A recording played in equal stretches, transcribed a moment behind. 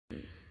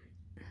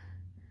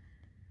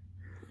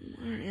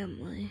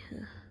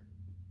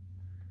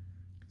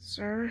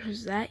Sir,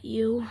 is that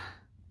you?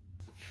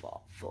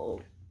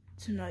 Thoughtful.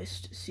 It's nice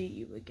to see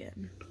you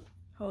again.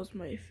 How's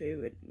my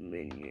favorite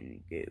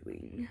minion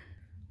doing?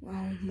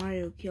 Well,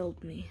 Mario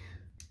killed me.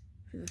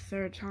 For the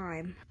third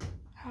time.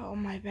 How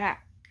am I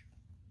back?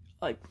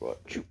 I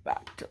brought you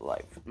back to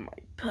life with my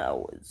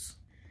powers.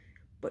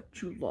 But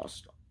you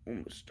lost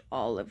almost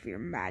all of your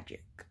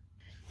magic.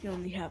 You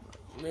only have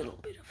a little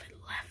bit of it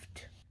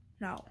left.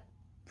 Now,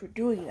 for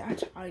doing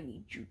that, I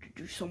need you to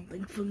do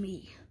something for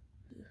me.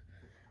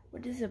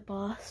 What is it,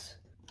 boss?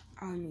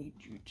 I need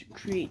you to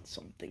create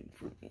something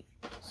for me.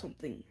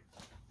 Something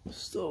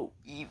so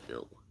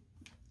evil.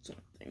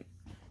 Something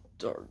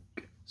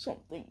dark.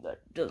 Something that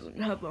doesn't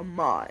have a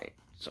mind,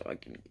 so I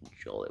can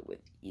control it with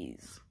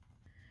ease.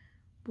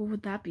 What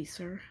would that be,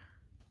 sir?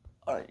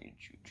 I need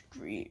you to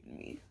create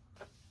me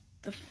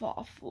the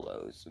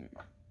Fawfulosum.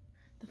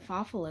 The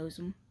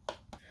Fawfulosum?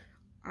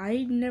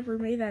 I never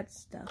made that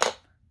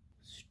stuff.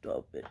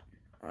 Stop it.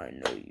 I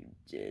know you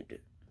did.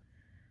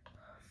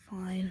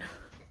 Fine.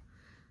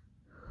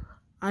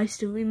 I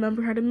still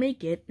remember how to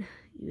make it.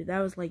 That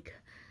was like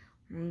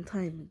a long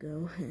time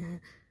ago.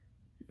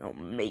 Now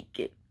make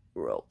it,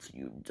 or else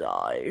you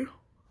die.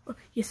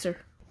 Yes, sir.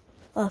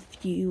 A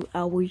few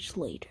hours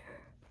later.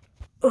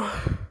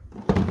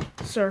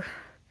 Sir,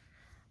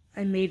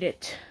 I made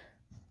it.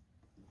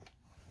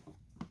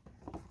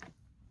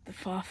 The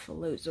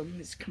Fawfulosum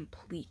is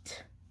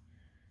complete.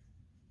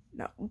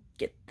 Now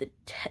get the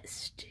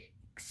test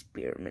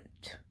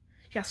experiment.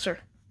 Yes, sir.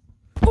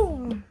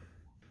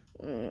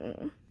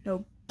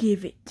 Now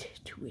give it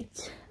to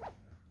it.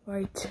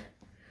 Right.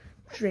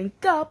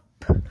 Drink up.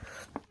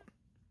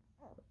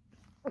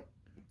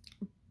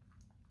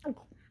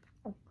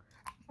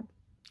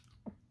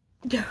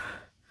 The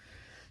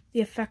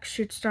effects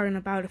should start in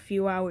about a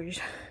few hours.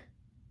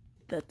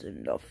 That's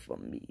enough for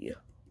me.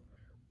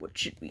 What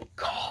should we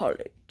call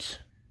it?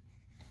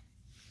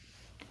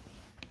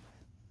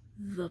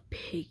 The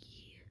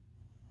piggy.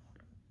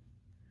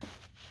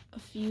 A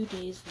few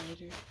days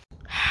later.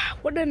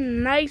 What a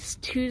nice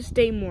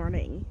Tuesday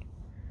morning.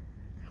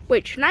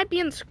 Wait, should I be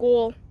in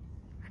school?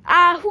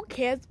 Who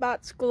cares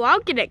about school? I'll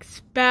get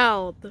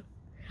expelled.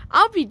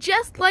 I'll be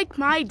just like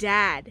my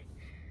dad.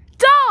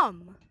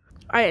 Dumb!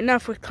 Alright,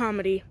 enough with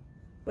comedy.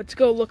 Let's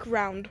go look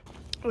around.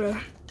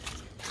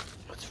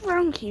 What's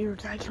around here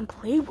that I can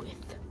play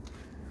with?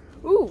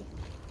 Ooh.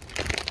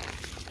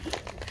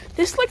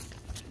 This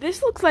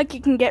looks like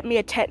it can get me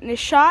a tetanus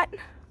shot.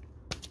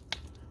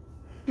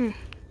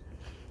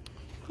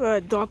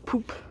 Dog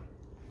poop.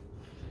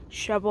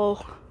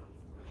 Shovel.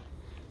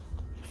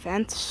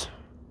 Fence.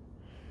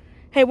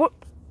 Hey, what?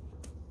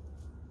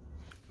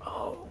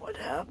 Oh, what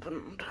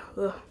happened?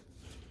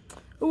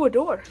 Ooh, a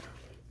door.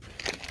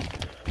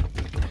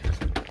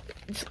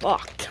 It's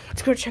locked.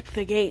 Let's go check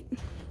the gate.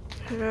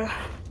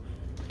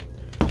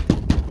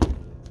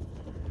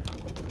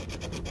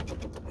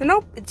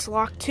 Nope, it's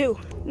locked too.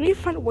 We need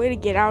to find a way to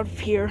get out of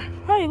here.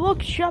 Hey,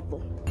 look, shovel.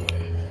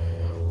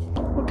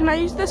 What can I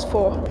use this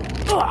for?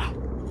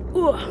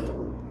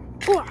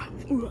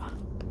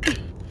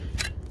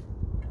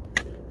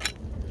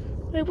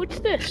 Wait, what's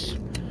this?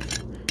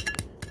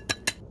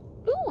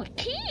 Ooh, a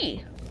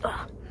key.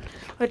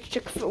 Let's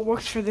check if it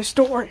works for this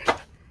door.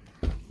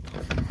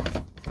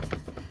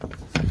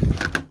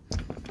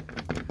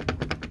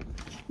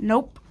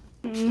 Nope.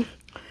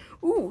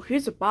 Ooh,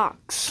 here's a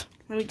box.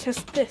 Let me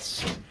test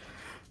this.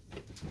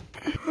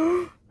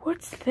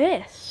 What's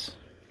this?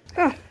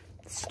 Oh,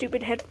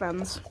 stupid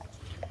headphones.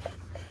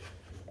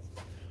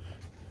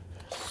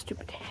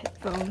 Stupid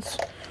headphones.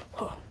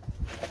 Oh.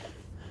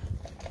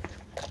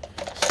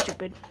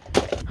 Stupid.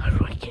 How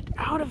do I get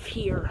out of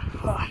here?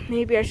 Oh,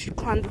 maybe I should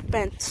climb the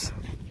fence.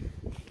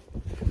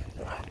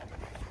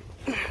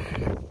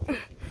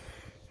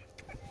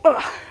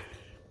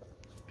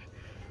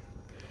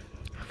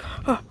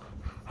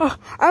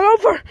 I'm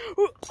over!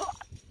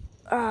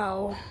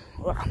 Ow.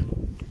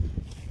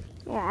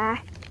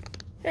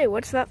 Hey,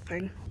 what's that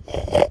thing?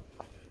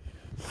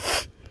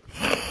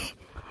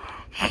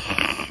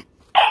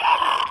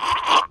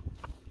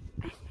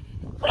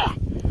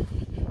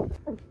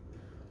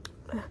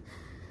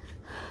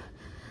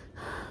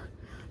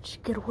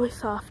 Just get away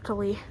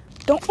softly.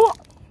 Don't.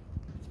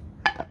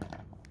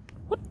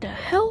 What the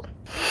hell?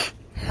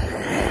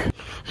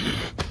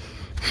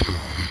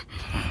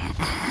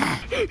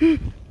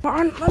 Come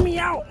on, let me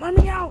out, let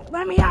me out,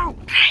 let me out.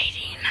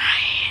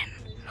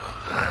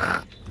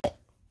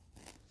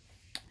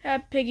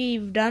 99. Piggy,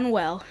 you've done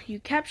well. You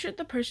captured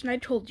the person I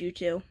told you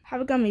to.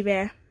 Have a gummy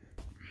bear.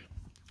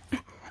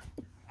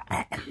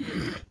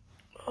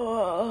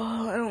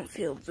 Oh, I don't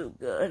feel too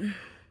good.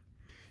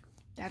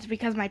 That's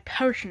because my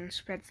potion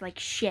spreads like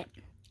shit.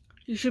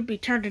 You should be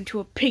turned into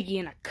a piggy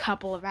in a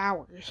couple of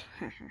hours.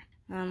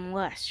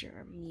 Unless you're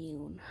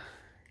immune.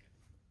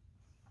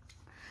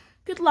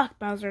 Good luck,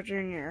 Bowser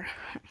Jr.